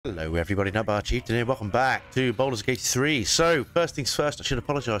Hello everybody, Nutbar Chieftain here, welcome back to Baldur's Gate 3. So, first things first, I should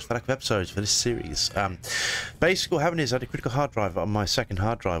apologise for the lack of episodes for this series. Basically what happened is I had a critical hard drive on my second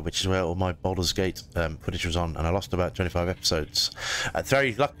hard drive, which is where all my Baldur's Gate footage was on, and I lost about 25 episodes.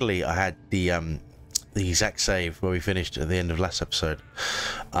 Very luckily I had the exact save where we finished at the end of last episode.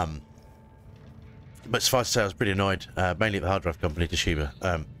 But suffice to say I was pretty annoyed, mainly at the hard drive company,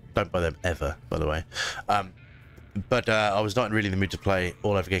 Toshiba. Don't buy them ever, by the way. But I was not really in the mood to play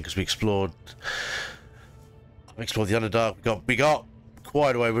all over again because we explored the Underdark. We got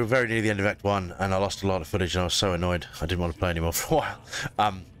quite away. We were very near the end of Act 1, and I lost a lot of footage, and I was so annoyed. I didn't want to play anymore for a while.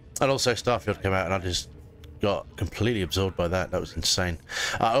 And also Starfield came out, and I just got completely absorbed by that. That was insane.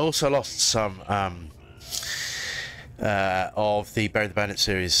 I also lost some of the Bury the Bandit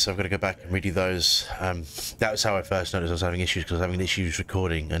series, so I've got to go back and redo those. That was how I first noticed I was having issues, because I was having issues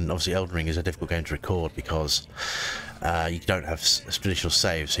recording, and obviously Elden Ring is a difficult game to record because you don't have a traditional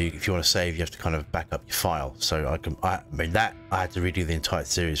save, so if you want to save you have to kind of back up your file. So I had to redo the entire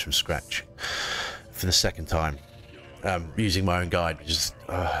series from scratch for the second time, using my own guide, which is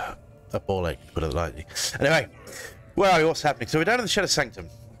a ball ache, to put it lightly. Anyway, where are we? What's happening? So we're down in the Shadow Sanctum.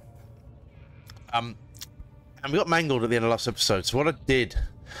 And we got mangled at the end of last episode, so what I did,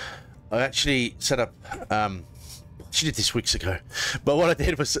 I actually set up, she did this weeks ago, but what I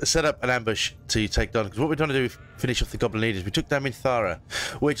did was set up an ambush to take down, because what we're trying to do is finish off the Goblin leaders. We took down Minthara,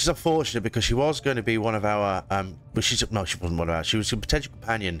 which is unfortunate because she was going to be one of our, well, she wasn't one of ours, she was a potential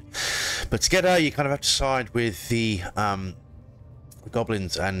companion, but to get her you kind of have to side with the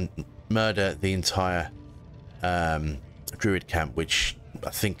Goblins and murder the entire Druid camp, which I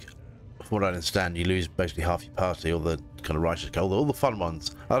think, from what I understand, you lose basically half your party, all the kind of righteous, all the fun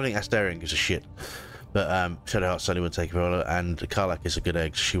ones. I don't think Astarion gives a shit, but Shadowheart certainly would take her, and Karlach is a good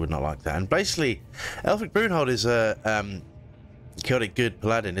egg, so she would not like that. And basically, Elfric Boonhold is a chaotic good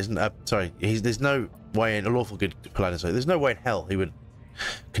paladin, isn't? Sorry, there's no way in a lawful good paladin. So there's no way in hell he would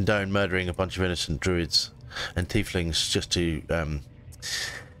condone murdering a bunch of innocent druids and tieflings just to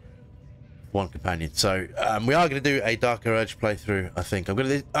one companion. So we are going to do a Darker Urge playthrough. I think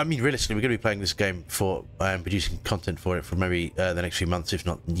I mean realistically we're going to be playing this game for producing content for it for maybe the next few months, if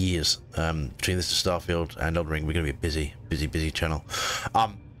not years. Between this and Starfield and Elden Ring, we're going to be a busy channel.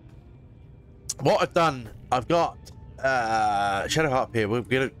 What I've done, I've got Shadowheart up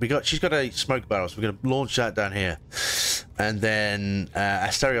here. She's got a smoke barrel, so we're going to launch that down here, and then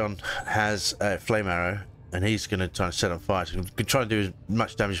Astarion has a flame arrow, and he's going to try and set on fire. So we're trying to do as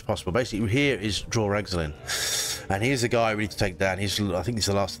much damage as possible. Basically, here is Dror Ragzlin, and he's the guy we need to take down. I think he's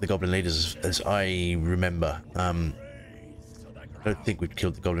the last of the Goblin leaders, as I remember. I don't think we've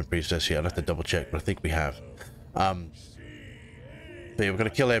killed the Goblin Priestess yet. I'll have to double check, but I think we have. But yeah, we're going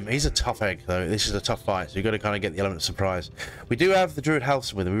to kill him. He's a tough egg, though. This is a tough fight, so you've got to kind of get the element of surprise. We do have the Druid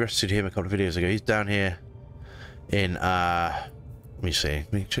Halcyon with him. We rescued him a couple of videos ago. He's down here in... let me see.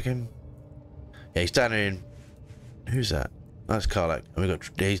 Let me check him. Yeah, he's down in... Who's that? That's Karlach. And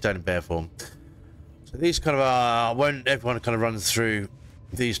he's down in bear form. So these kind of are... When everyone kind of runs through,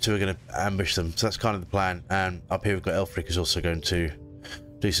 these two are going to ambush them. So that's kind of the plan. And up here we've got Elfric, who's also going to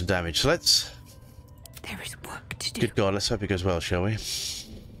do some damage. So let's... There is work to do. Good God, let's hope it goes well, shall we? In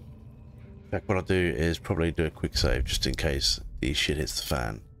fact, what I'll do is probably do a quick save, just in case the shit hits the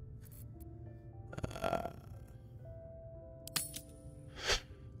fan.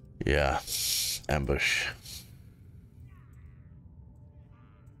 Yeah. Ambush.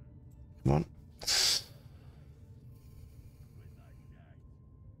 Come on.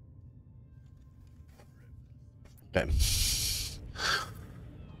 Okay.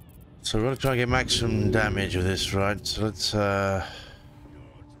 So we're going to try and get maximum damage with this, right? So let's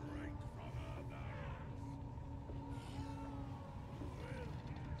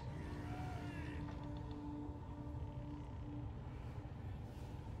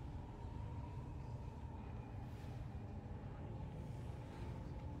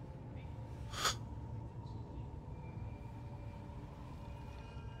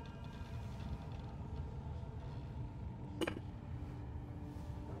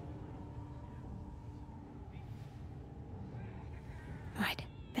Right,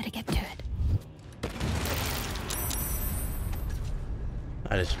 better get to it.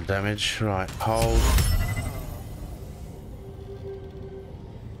 I did some damage. Right, hold.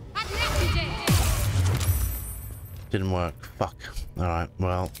 Didn't work. Fuck. Alright,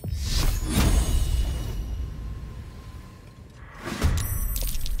 well.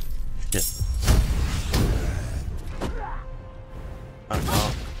 Shit.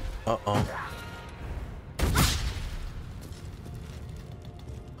 Uh-oh. Uh-oh.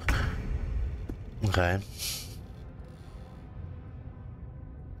 Okay.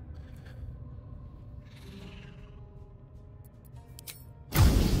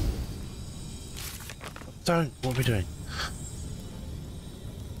 Don't. What are we doing?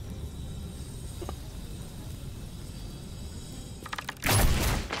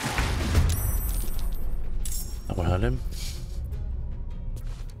 That will hurt him.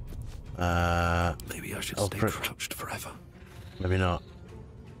 Maybe I should stay Elfric. crouched forever. Maybe not.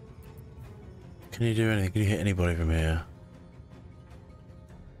 Can you do anything? Can you hit anybody from here?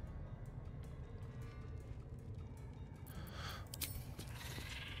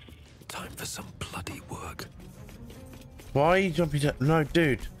 Time for some bloody work. Why are you jumping down? No,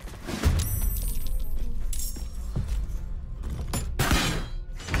 dude.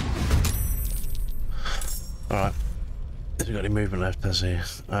 Alright. Hasn't got any movement left, has he?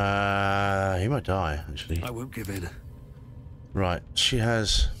 He might die, actually. I won't give in. Right, she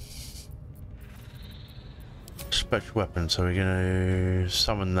has spectral weapon, so we're gonna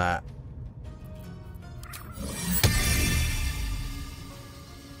summon that.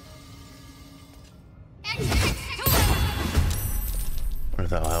 Wonder if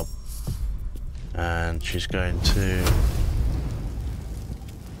that'll help. And she's going to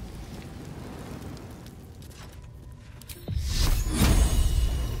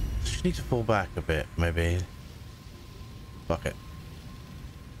she needs to fall back a bit, maybe. Fuck it.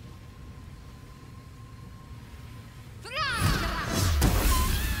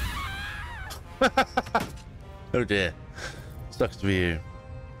 Oh dear. Sucks to be you.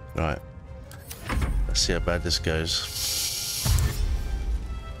 Right. Let's see how bad this goes.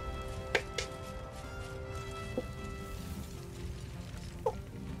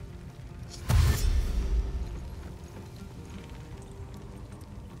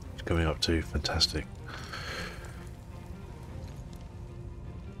 It's coming up too. Fantastic.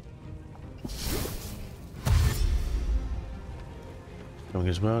 Coming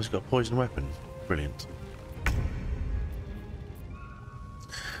as well. He's got a poison weapon. Brilliant.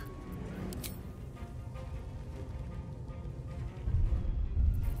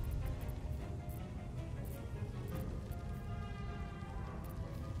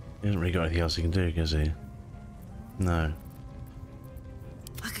 He hasn't really got anything else he can do, has he? No.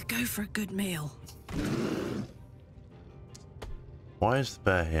 I could go for a good meal. Why is the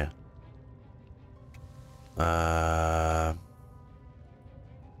bear here?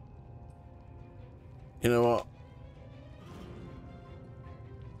 You know what?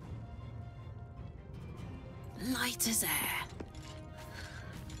 Light as air.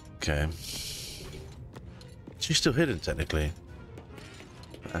 Okay. She's still hidden, technically.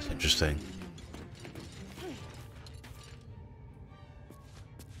 That's interesting.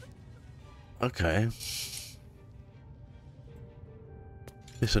 Okay.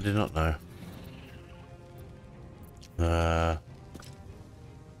 This I did not know.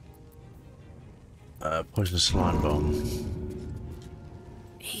 Poisonous slime bomb.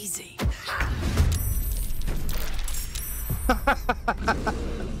 Easy.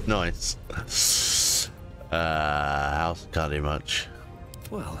 Nice. House can't do much.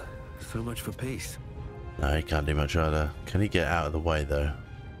 Well, so much for peace. No, he can't do much either. Can he get out of the way though?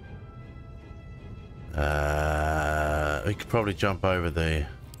 We could probably jump over the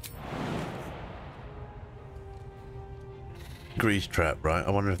grease trap, right? I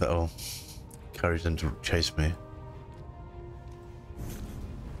wonder if that'll encourage them to chase me.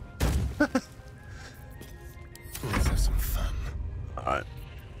 Let's have some fun. Alright.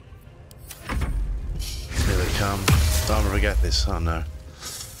 Here they come. Don't forget this. Oh no.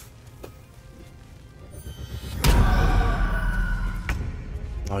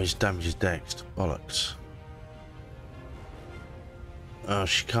 Oh, he's damaged his dex. Bollocks. Oh,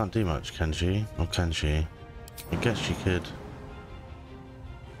 she can't do much, can she? Or can she? I guess she could.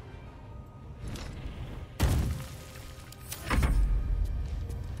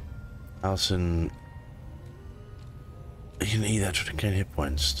 Alison, he can eat that to gain hit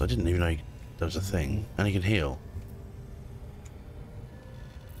points. I didn't even know that was a thing. And he can heal.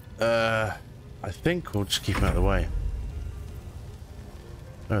 I think we'll just keep him out of the way.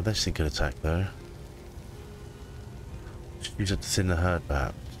 Oh, this thing could attack though. Just use it to thin the herd,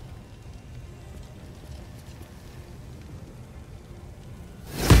 perhaps.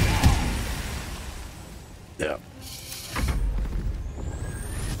 Yeah.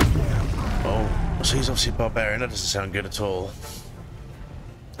 Oh, so he's obviously a barbarian. That doesn't sound good at all.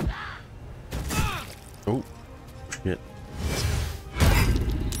 Oh, shit.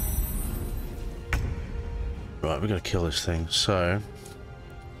 Right, we're gonna kill this thing. So,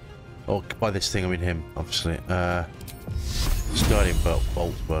 oh, by this thing I mean him, obviously. Guardian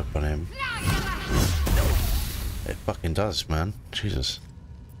bolts work on him. It fucking does, man. Jesus.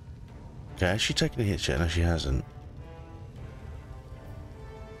 Okay, has she taken a hit yet? No, she hasn't.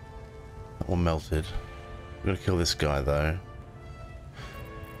 That one melted. We're gonna kill this guy though.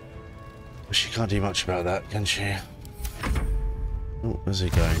 But she can't do much about that, can she? Oh, where's he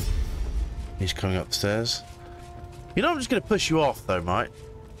going? He's coming upstairs. You know, I'm just gonna push you off though, mate.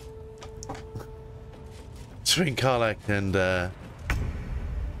 Between Karlach and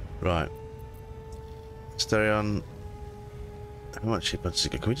right. Asterion. How much hit punches he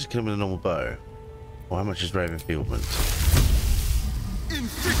got? Can we just kill him with a normal bow? Or how much is Raven Fieldment?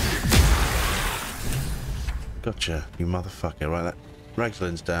 Gotcha, you motherfucker. Right, that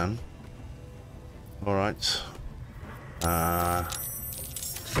Ragzlin's down. Alright.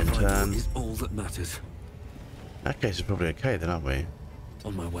 Survival is all that matters. In that case, we're probably okay then, aren't we?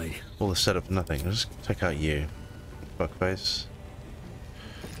 On my way. All the setup for nothing. Let's just take out you. Fuckface.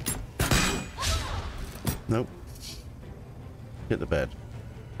 Nope. Get the bed.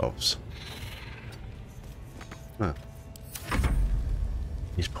 Obs. Huh.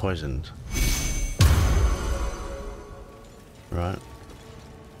 He's poisoned. Right.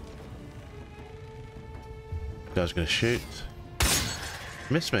 Guy's gonna shoot.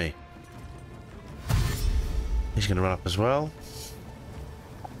 Miss me. He's gonna run up as well.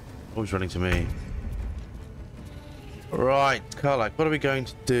 Oh, he's running to me. Right, Karlach, what are we going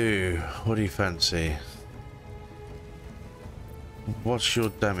to do? What do you fancy? What's your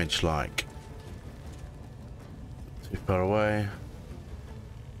damage like? Too far away.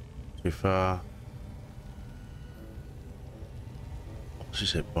 Too far. What's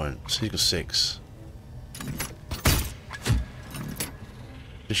his hit points? He's got 6.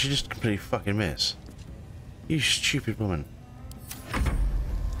 Did she just completely fucking miss? You stupid woman.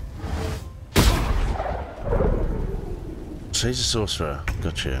 So he's a sorcerer.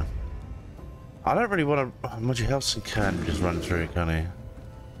 Gotcha. I don't really want to... Moji Helson can just run through, can he?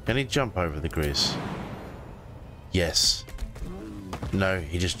 Can he jump over the grease? Yes. No,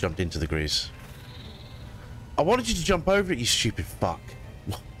 he just jumped into the grease. I wanted you to jump over it, you stupid fuck.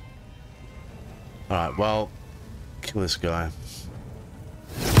 Alright, well... Kill this guy.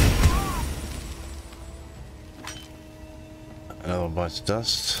 Another one bites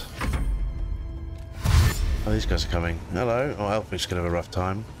dust. Oh, these guys are coming. Hello. Oh, Elfric's gonna have a rough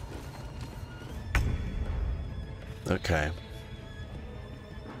time. Okay.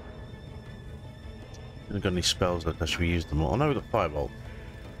 Haven't got any spells left. Should we use them all? Oh no, we've got Firebolt.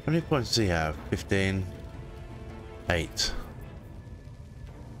 How many points does he have? 15. 8.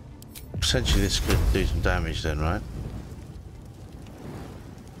 Potentially this could do some damage then, right?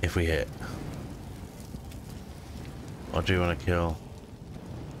 If we hit. Or do you want to kill?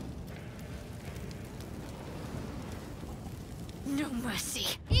 No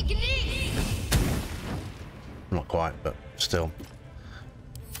mercy. Not quite, but still.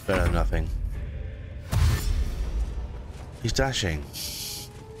 Better than nothing. He's dashing.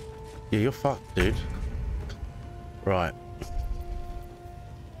 Yeah, you're fucked, dude. Right.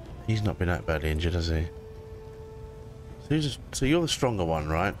 He's not been that badly injured, has he? So you're the stronger one,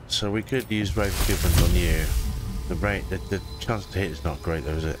 right? So we could use Raven Fieldment on you. The chance to hit is not great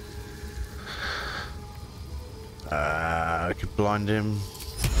though, is it? I could blind him.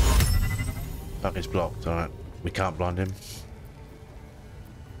 Fuck, it's blocked, alright. We can't blind him.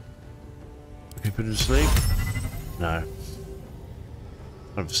 Can we put him to sleep? No.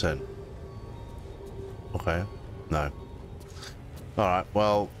 100%. Okay. No. Alright,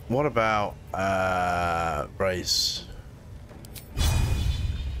 well, what about brace?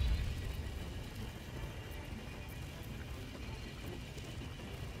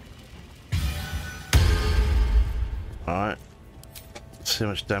 Alright. Let's see how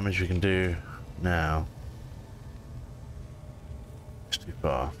much damage we can do now. It's too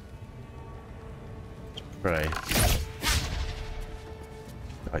far. Pray.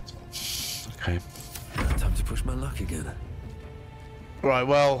 Right. Okay. Time to push my luck again. Right,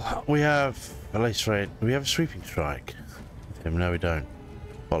 well, we have a lace raid. Do we have a sweeping strike? No, we don't.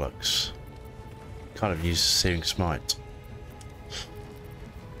 Bollocks. Kind of use searing smite.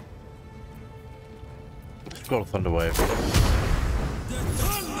 Got a thunder wave.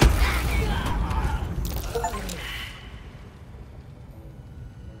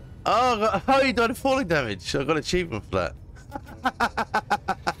 Oh, you died of falling damage. I got achievement for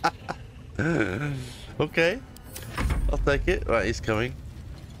that. Okay. I'll take it. Right, he's coming.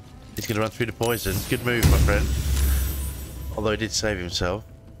 He's going to run through the poison. Good move, my friend. Although he did save himself.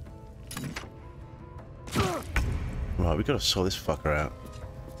 Right, we've got to sort this fucker out.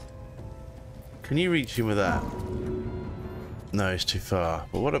 Can you reach him with that? No, it's too far.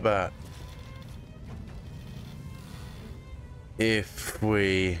 But what about if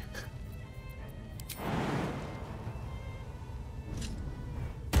we...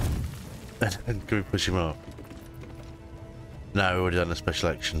 And can we push him off? No, we've already done a special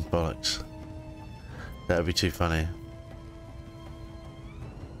action. Bollocks. That would be too funny.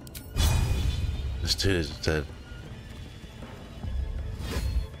 Let's do this instead.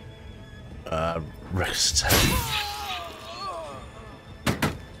 Rest.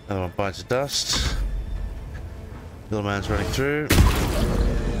 Another one bites the dust. Little man's running through.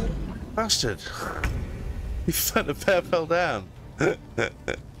 Bastard! He felt the pair fell down. Alright,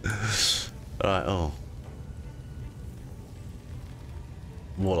 oh.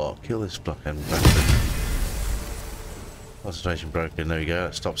 Warlock, kill this blockhead bastard. Concentration broken, there we go.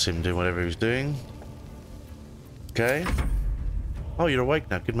 That stops him doing whatever he was doing. Okay. Oh, you're awake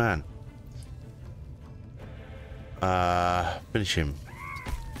now, good man. Finish him.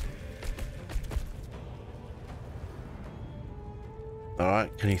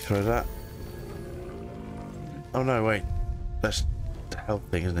 Alright, can you throw that? Oh no, wait. That's the health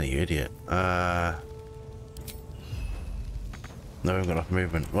thing, isn't it, you idiot? No, we haven't got enough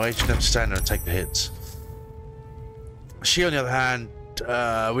movement. Well, you just have to stand there and take the hits. She, on the other hand,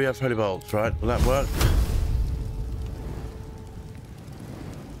 we have holy bolts, right? Will that work?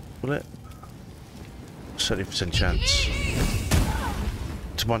 Will it? 70% chance.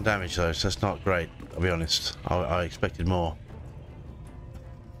 It's 1 damage though, so that's not great, I'll be honest. I expected more.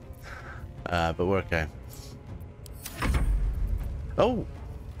 But we're okay. Oh!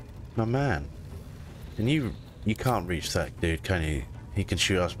 My man. Can you can't reach that dude, can you? He can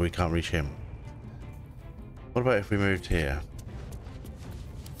shoot us, but we can't reach him. What about if we moved here?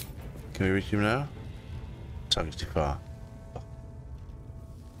 Can we reach him now? Target's too far.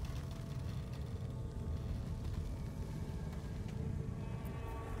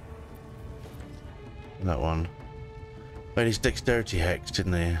 That one. Wait, his dexterity hexed,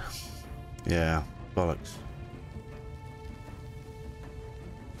 didn't he? Yeah, bollocks.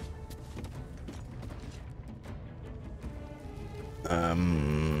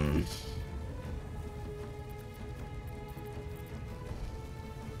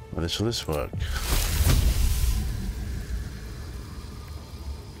 Well, will this work?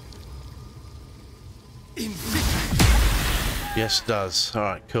 Yes, it does. All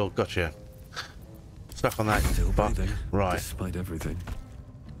right, cool, gotcha. Stuck on that Still buck. breathing, Right. despite everything.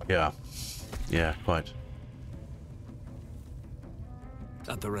 Yeah. Yeah, quite.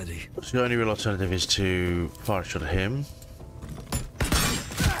 At the ready. So the only real alternative is to fire a shot at him.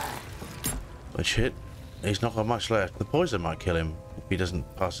 Which hit. He's not got much left. The poison might kill him if he doesn't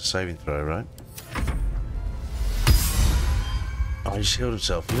pass the saving throw, right? Oh, he just healed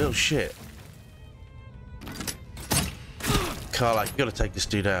himself. You little shit. Carla, you gotta take this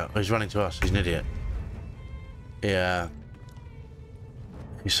dude out. Oh, he's running to us. He's an idiot. Yeah.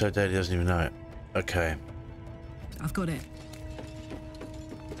 He's so dead he doesn't even know it. Okay. I've got it.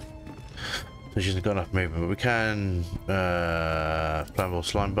 So she's got enough movement, but we can flammable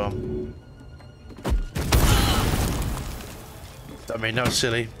slime bomb. I mean, that was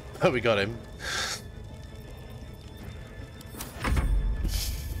silly, but we got him.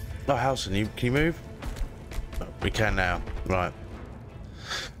 Oh, Halson, can you move? Oh, we can now. Right.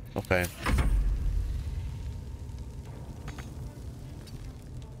 Okay.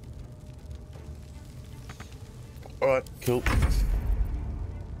 Alright, cool.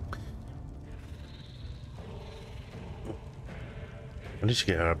 I need to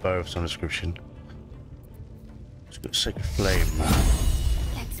get her a bow of some description. It's got sacred flame.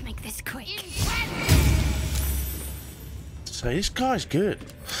 Let's make this quick. So this guy's good.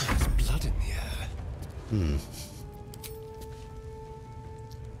 There's blood in the air. Hmm.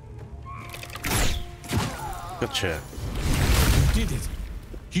 Gotcha. You did it.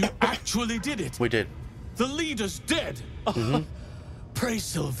 You actually did it. We did. The leader's dead. Mm-hmm. Praise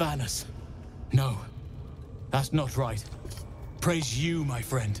Sylvanus. No, that's not right. Praise you, my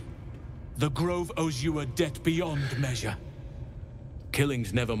friend. The Grove owes you a debt beyond measure.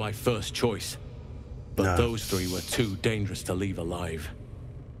 Killing's never my first choice. But No. those three were too dangerous to leave alive.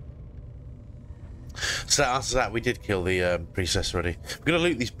 So that answers that. We did kill the priestess already. We're gonna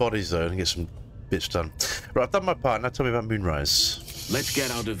loot these bodies though and get some bits done. Right, I've done my part. Now tell me about Moonrise. Let's get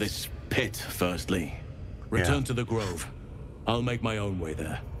out of this pit, firstly. Return Yeah. to the Grove. I'll make my own way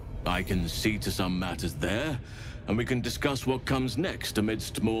there. I can see to some matters there, and we can discuss what comes next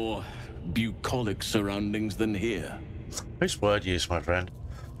amidst more bucolic surroundings than here. Nice word use, my friend.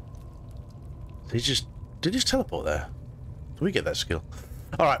 Did he just teleport there? Can we get that skill?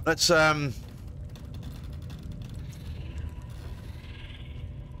 All right, let's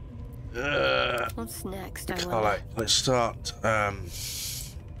What's next? I all wonder. right, let's start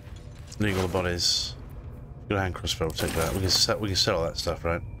looting all the bodies. Good hand crossbow, we'll take that. We can sell that stuff,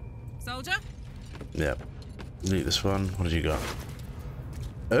 right? Soldier? Yeah. delete this one. What have you got?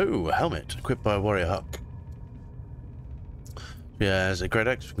 Oh, a helmet equipped by a warrior huck. Yeah, as a great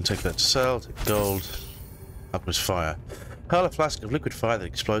axe, we can take that to sell. Take gold. Alchemist fire. Hurl a flask of liquid fire that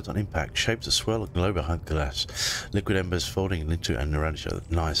explodes on impact. Shapes a swirl and glow behind the glass. Liquid embers folding into and around each other.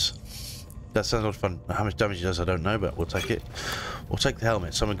 Nice. That sounds a lot of fun. How much damage it does, I don't know, but we'll take it. We'll take the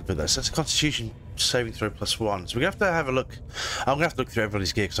helmet. Someone can put that. So that's a Constitution saving throw +1. So we're going to have to have a look. I'm going to have to look through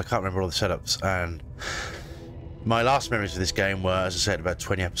everybody's gear because I can't remember all the setups. And my last memories of this game were, as I said, about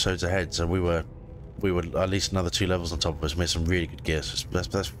 20 episodes ahead. So we were at least another 2 levels on top of us. We had some really good gear. So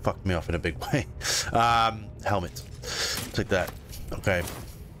that's fucked me off in a big way. Helmet. Take that. Okay.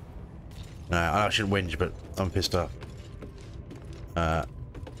 I shouldn't whinge, but I'm pissed off. So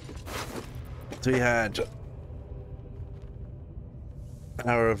we had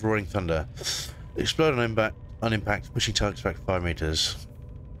Arrow of Roaring Thunder. Explode on impact, pushing targets back 5 meters.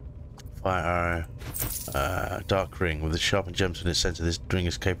 Fire arrow. Dark ring. With a sharpened gems in its center, this ring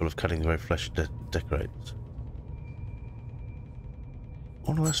is capable of cutting the very flesh it decorates.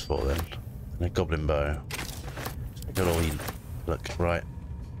 What are those for then? And a goblin bow. Got all you look right.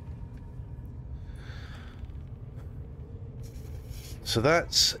 So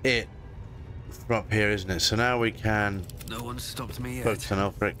that's it from up here, isn't it? So now we can. No one stopped me yet. Focus on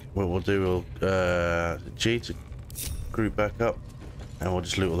Elfric. What we'll do, we'll G to group back up, and we'll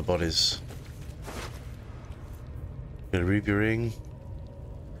just loot all the bodies. Get a ruby ring.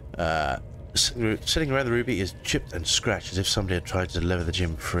 Sitting around the ruby is chipped and scratched as if somebody had tried to lever the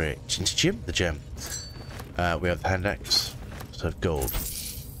gem free. The gem. We have the hand axe. So gold.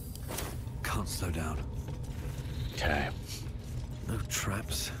 Can't slow down. Okay. No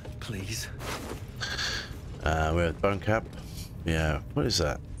traps, please. We have bone cap. Yeah. What is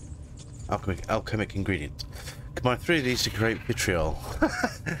that? Alchemic ingredient. Combine 3 of these to create vitriol.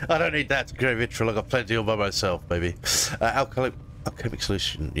 I don't need that to create vitriol. I've got plenty all by myself, baby. Alchemic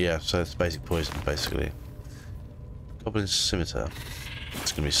solution. Yeah. So it's basic poison, basically. Goblin scimitar.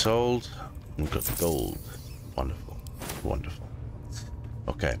 It's gonna be sold. We've got gold. Wonderful. Wonderful.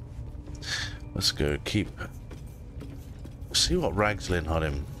 Okay. Let's go keep. See what Ragzlin had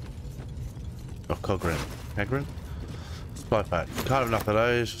him. Or Cogrin. Cagrin? Supply pack. Can't have enough of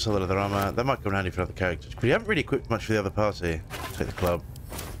those. Sell the other armor. That might come handy for other characters. But you haven't really equipped much for the other party. Take the club.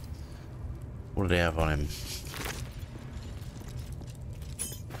 What do they have on him?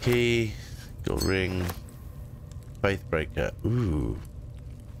 Key. Got ring. Faithbreaker. Ooh.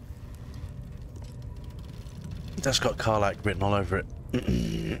 That's got Karlak written all over it.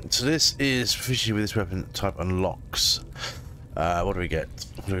 So this is proficiency with this weapon type unlocks. What do we get?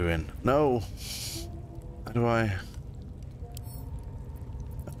 What do we win? No. How do I?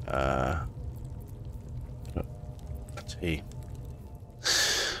 T.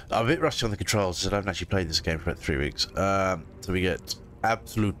 I'm a bit rusty on the controls because I haven't actually played this game for about 3 weeks. So we get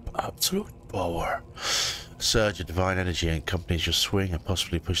absolute power. Surge of divine energy accompanies your swing and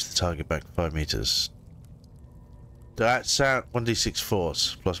possibly push the target back 5 meters. That sound 1d6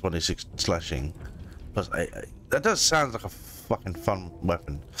 force plus 1d6 slashing plus 8. That does sound like a fucking fun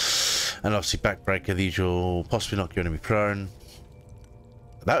weapon. And obviously backbreaker, the usual, possibly knock your enemy prone.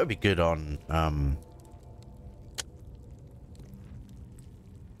 That would be good on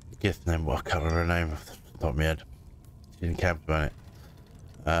Gift name. Well, I can't remember her name off the top of my head. She didn't camp about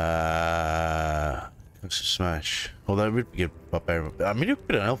it. Smash. Although it would be good barbarian. I mean, you could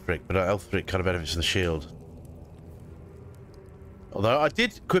put an Elfric, but Elfric kind of benefits from the shield. Although I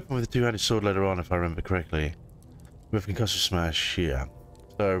did equip him with a 2-handed sword later on, if I remember correctly. With concussive smash, yeah.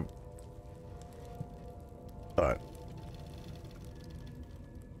 So, alright.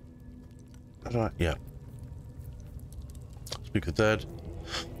 Alright, yeah. Speak of the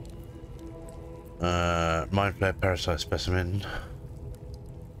dead. Mind Flare Parasite Specimen.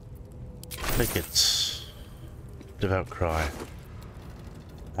 Tickets. Devout Cry.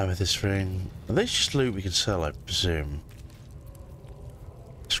 Amethyst Ring. Are they just loot we can sell, I presume?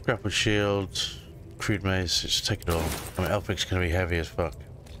 Scrap of shield, crude mace, just take it all. I mean, Elfric's gonna be heavy as fuck.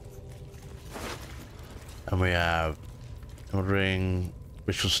 And we have Emerald Ring,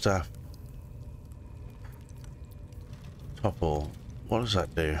 Ritual Staff, Topple. What does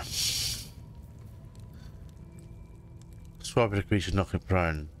that do? Swipe at a creature, knock it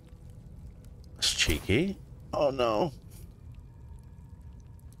prone. That's cheeky. Oh no.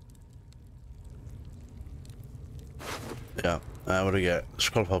 Yeah. What do we get?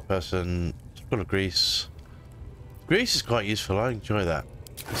 Scroll of Whole Person, Scroll of Grease. Grease is quite useful, I enjoy that.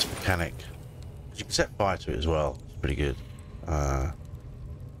 It's mechanic. You can set fire to it as well, it's pretty good. That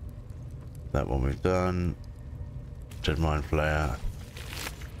one we've done. Dead Mind Flayer.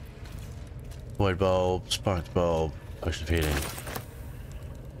 Void bulb, spark bulb, potion of healing.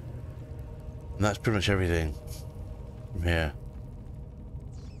 And that's pretty much everything from here.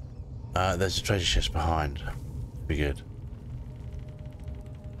 There's a treasure chest behind. Be good.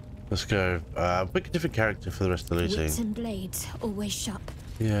 Let's go. Pick a different character for the rest of the looting. Wits and blades, always sharp.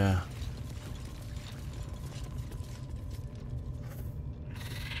 Yeah.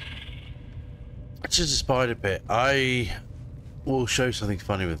 It's just a spider pit. I will show something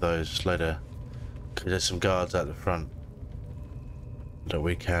funny with those later. Because there's some guards out the front that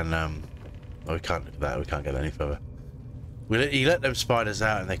we can. Oh, we can't do that. We can't get any further. You let them spiders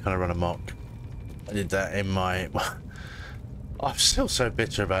out and they kind of run amok. I did that in my. I'm still so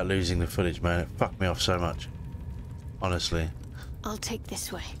bitter about losing the footage, man. It fucked me off so much. Honestly. I'll take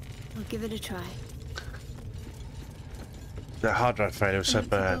this way. I'll give it a try. That hard drive failure was so And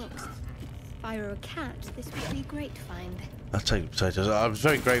bad. if I were a cat, this would be a great find. I'll take the potatoes. I was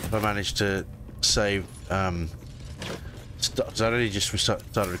very grateful I managed to save. Because I'd only just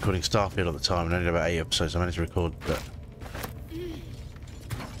started recording Starfield at the time, and only about 8 episodes I managed to record.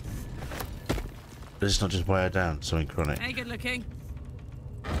 But it's not just wear down something chronic. Hey, good looking.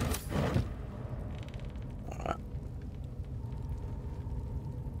 Alright.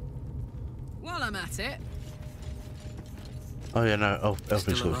 While I'm at it. Oh yeah, no. Oh,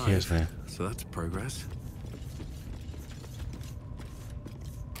 Elfric's Still got the key, alive. isn't he? So that's progress.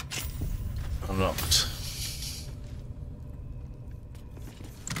 Unlocked.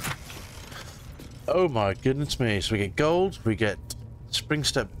 Oh my goodness me. So we get gold, we get spring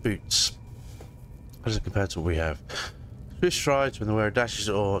step boots. How does it compare to what we have? Swift strides, when the wearer dashes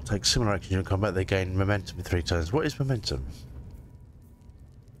or takes similar action in combat, they gain momentum in 3 turns. What is momentum?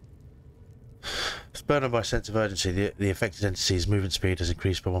 Spurred on by sense of urgency, the affected entity's movement speed has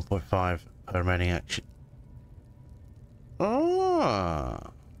increased by 1.5 per remaining action.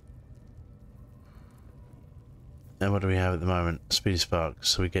 Ah. And what do we have at the moment? Speedy sparks,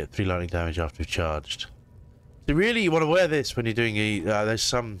 so we get 3 lightning damage after we've charged. So really, you want to wear this when you're doing there's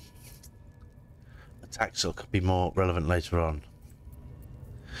some attacks that could be more relevant later on.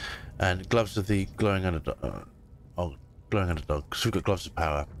 And gloves of the glowing underdog. Glowing underdog, because we've got gloves of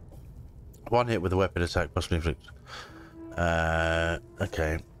power. 1 hit with a weapon attack, possibly inflict.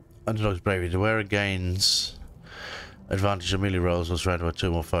 Okay. Underdog's bravery. The wearer gains advantage on melee rolls or surrounded by 2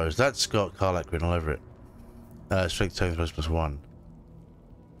 or more foes. That's got Karlach written all over it. Strength saving throws +1.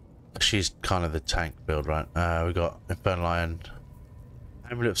 She's kind of the tank build, right? We got Infernal Iron.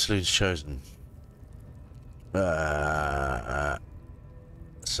 Amulet of Saloon's Chosen.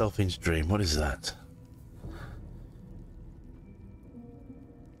 Selfine's Dream. What is that?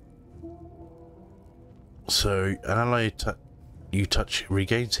 So, an ally you touch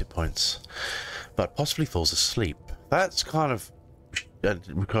regains hit points, but possibly falls asleep. That's kind of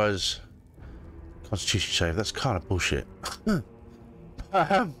requires Constitution save. That's kind of bullshit.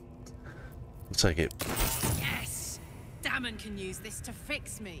 I'll take it. Yes! Damon can use this to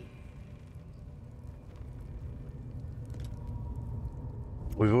fix me.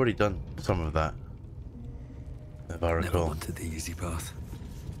 We've already done some of that, if I Never recall. wanted the easy path.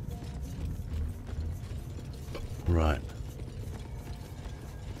 Right.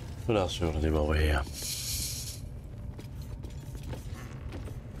 What else do we want to do while we're here?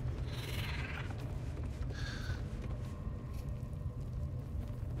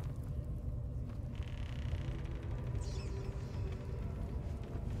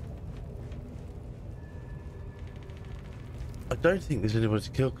 I don't think there's anybody to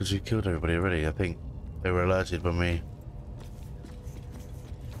kill because we killed everybody already. I think they were alerted when we...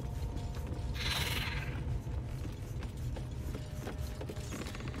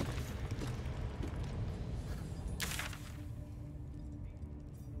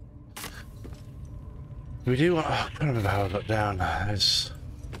 We do want... Oh, I can't remember how I got down. There's...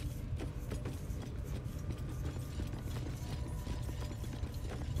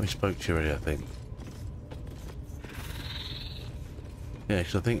 We spoke to you already, I think. Yeah,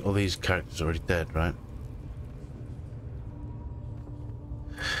 because I think all these characters are already dead, right?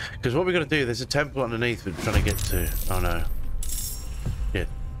 Because what we're going to do, there's a temple underneath we're trying to get to. Oh no. Shit.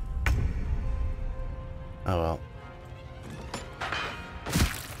 Oh well.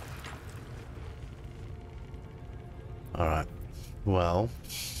 Alright. Well.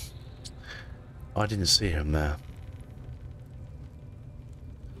 I didn't see him there.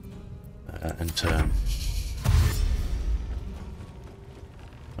 And turn.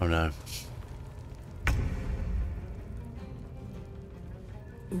 Oh no.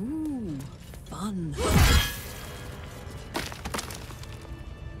 Ooh, fun.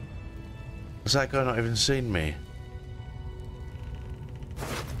 Has that guy not even seen me?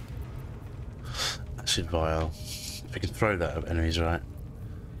 acid vial. If we can throw that at enemies, right?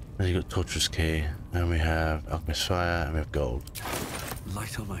 Then you got torturous key, and we have alchemist fire, and we have gold.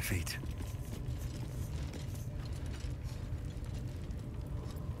 Light on my feet.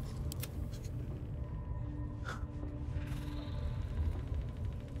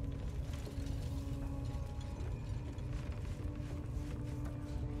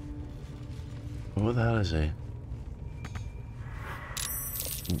 What the hell is he?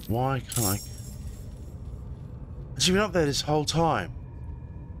 Why can't I? Has he been up there this whole time?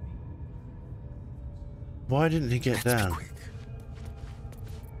 Why didn't he get down? Quick.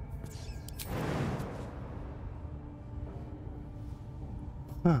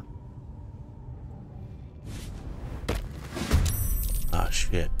 Huh. Ah,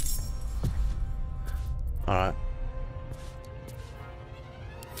 shit. Alright.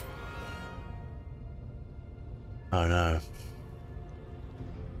 Oh no.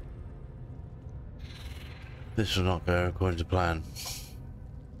 This will not go according to plan.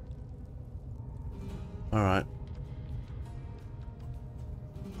 Alright.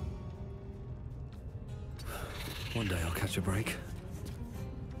 One day I'll catch a break.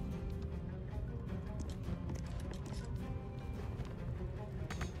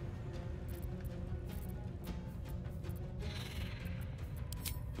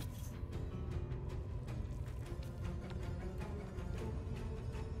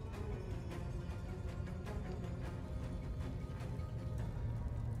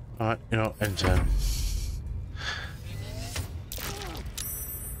 Alright, you know, end turn.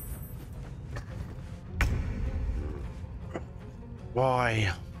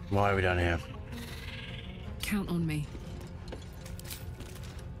 Why? Why are we down here? Count on me.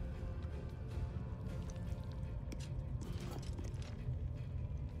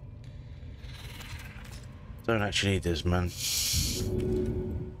 Don't actually need this, man.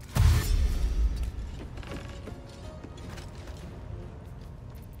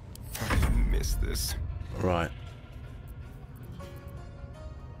 I miss this. Right.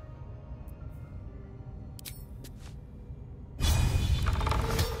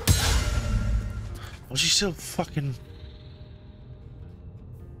 Was he still fucking...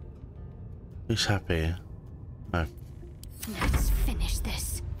 Who's happy? No. Let's finish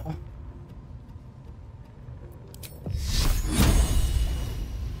this.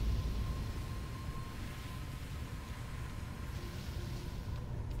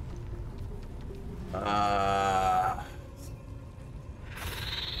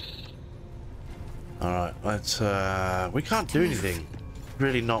 Alright, let's we can't do anything.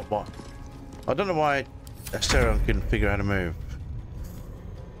 Really not what. I don't know why Asterion couldn't figure out how to move.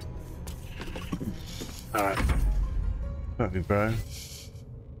 Alright. Might be bro.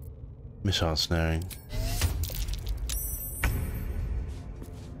 Missile snaring.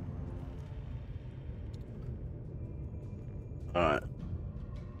 Alright.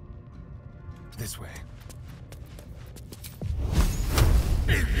 This way.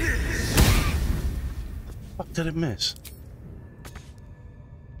 Fuck did it miss?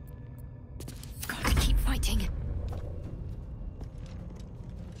 Gotta keep fighting.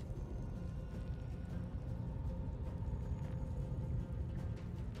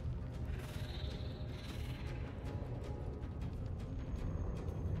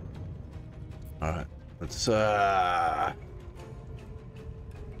 Alright. Let's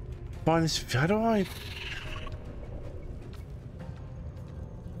find this. How do I?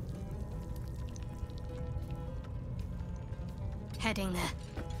 Heading there.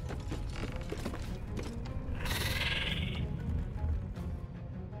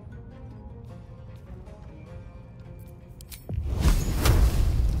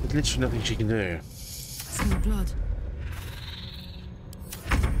 There's literally nothing she can do. Smell blood.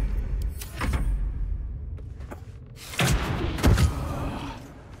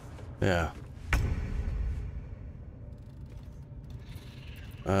 Yeah.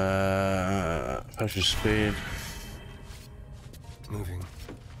 Potion speed. Moving.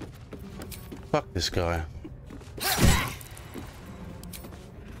 Fuck this guy.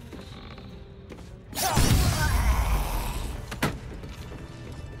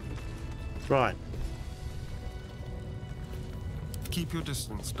 Right. Keep your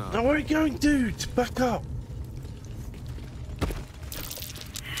distance, Dark. Now where are you going, dude? Back up.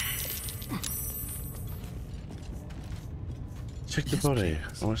 Check the body.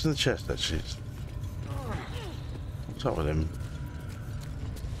 Oh, what's in the chest, actually? What's up with him?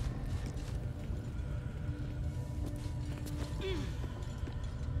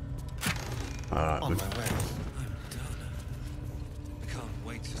 Alright, On my way. I'm done. I can't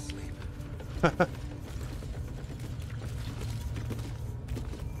wait to sleep.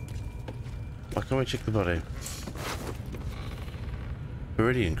 Why can't we check the body?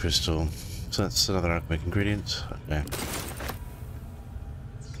 Viridian crystal. So that's another alchemic ingredient. Okay.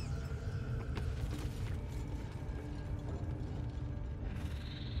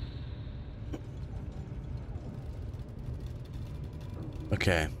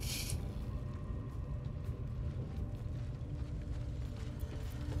 Okay.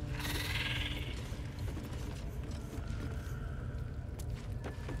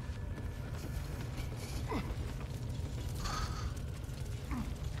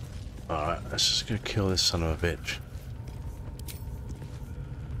 Alright, let's just go kill this son of a bitch.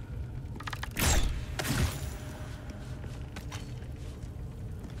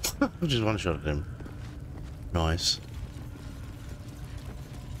 I just one-shotted him. Nice.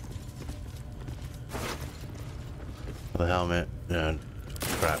 The helmet, yeah,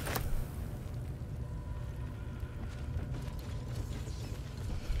 crap.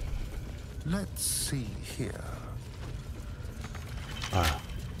 Let's see here. Ah.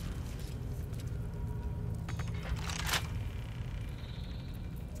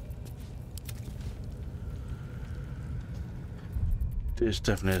 It's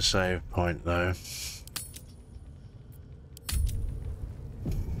definitely a save point though.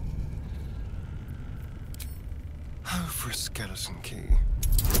 Oh, for a skeleton key.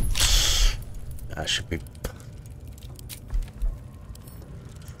 That should be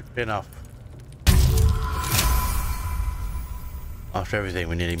enough. After everything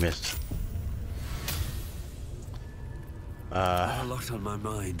we nearly missed. I have a lot on my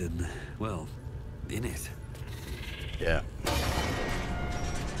mind and, well, in it. Yeah.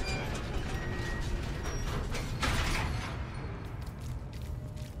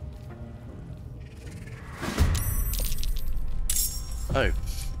 Oh,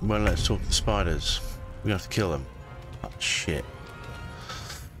 well, let's talk to the spiders. We have to kill them. Oh, shit.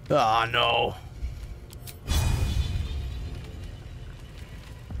 Ah, no.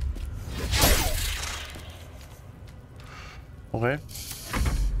 Okay.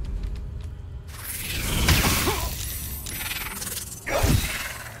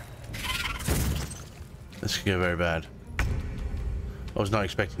 This could go very bad. I was not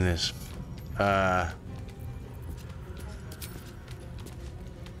expecting this.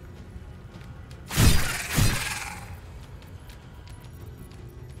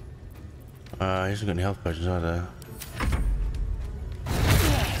 He hasn't got any health potions either.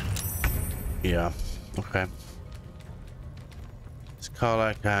 Yeah, okay. This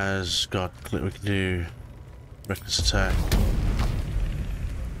Karlak has got, we can do reckless attack.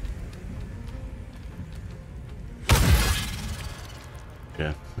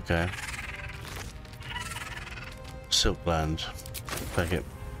 Yeah, okay. Silk gland, take it.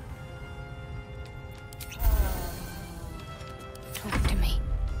 Talk to me.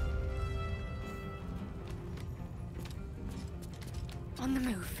 On the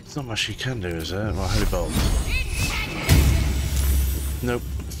move. There's not much you can do, is there? Well, holy bolt. Nope.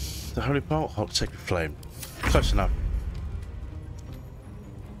 The holy bolt, hot sacred flame. Close enough.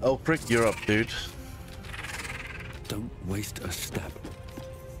 Elfric, you're up, dude. Don't waste a step.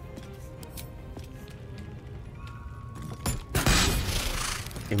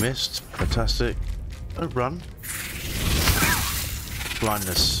 He missed. Fantastic. Oh, run.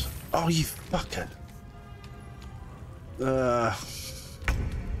 Blindness. Oh, you fucker.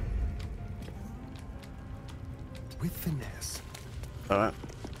 With finesse. Alright.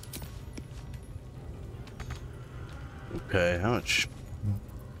 Okay, how much?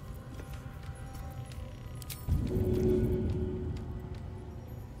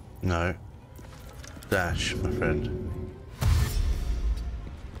 No. Dash, my friend.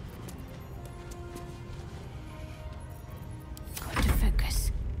 Got to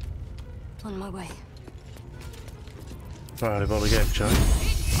focus. On my way. Right, I've again, shall we?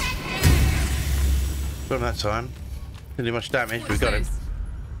 Got him that time. Didn't do much damage, but we got him.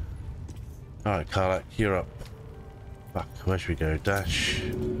 Alright, Karlak, you're up. Fuck, where should we go? Dash.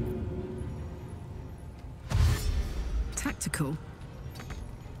 Tactical.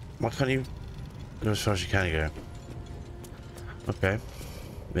 Why can't you go as far as you can go? Okay.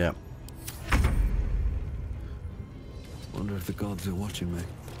 Yeah. Wonder if the gods are watching me.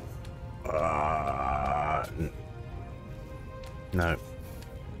 No.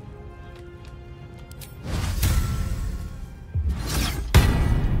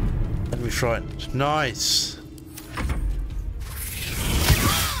 Let me frightened. Nice.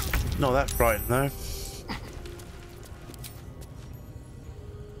 Not that frightened though.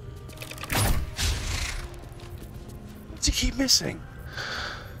 Does he keep missing?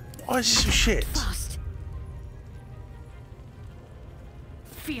 Why is he so shit? Fast.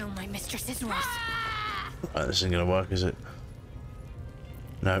 Feel my mistress's voice. Right, this isn't gonna work, is it?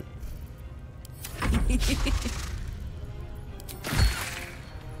 No.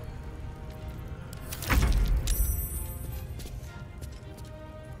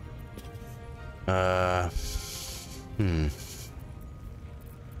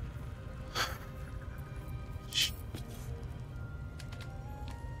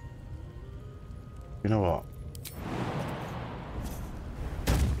 You know what?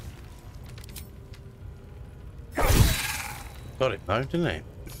 Got it though, didn't he?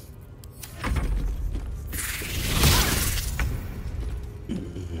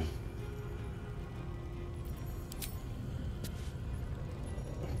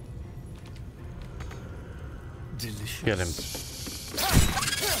 Delicious. Get him.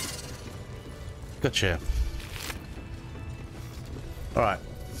 Gotcha. Alright,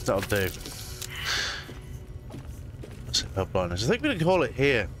 that'll do. Helpline. I think we're going to call it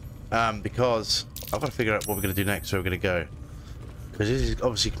here, because I've got to figure out what we're going to do next, where we're going to go. Because this is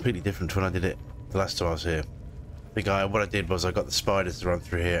obviously completely different to when I did it the last time I was here. I think what I did was I got the spiders to run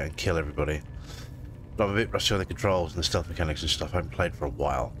through here and kill everybody. But I'm a bit rusty on the controls and the stealth mechanics and stuff. I haven't played for a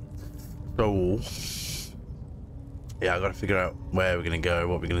while. So, yeah, I've got to figure out where we're going to go,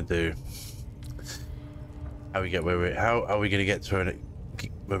 what we're going to do. How we get how are we going to get to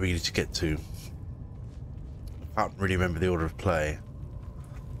where we need to get to. I can't really remember the order of play.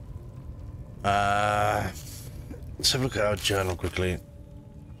 Let's have a look at our journal quickly.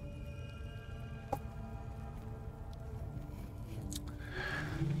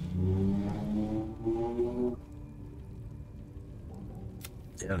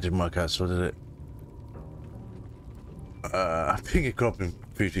 Yeah, it didn't work out, so did it? I think it could have been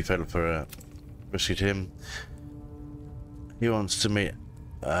briefly fatal for rescued him. He wants to meet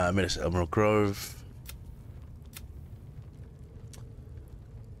us at Emerald Grove.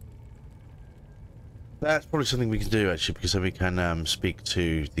 That's probably something we can do actually, because then we can speak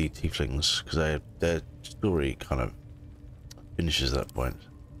to the tieflings, because their story kind of finishes at that point.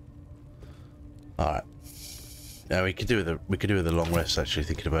 All right. Now we could do with a long rest actually,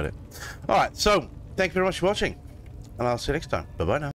 thinking about it. All right. So thank you very much for watching, and I'll see you next time. Bye bye now.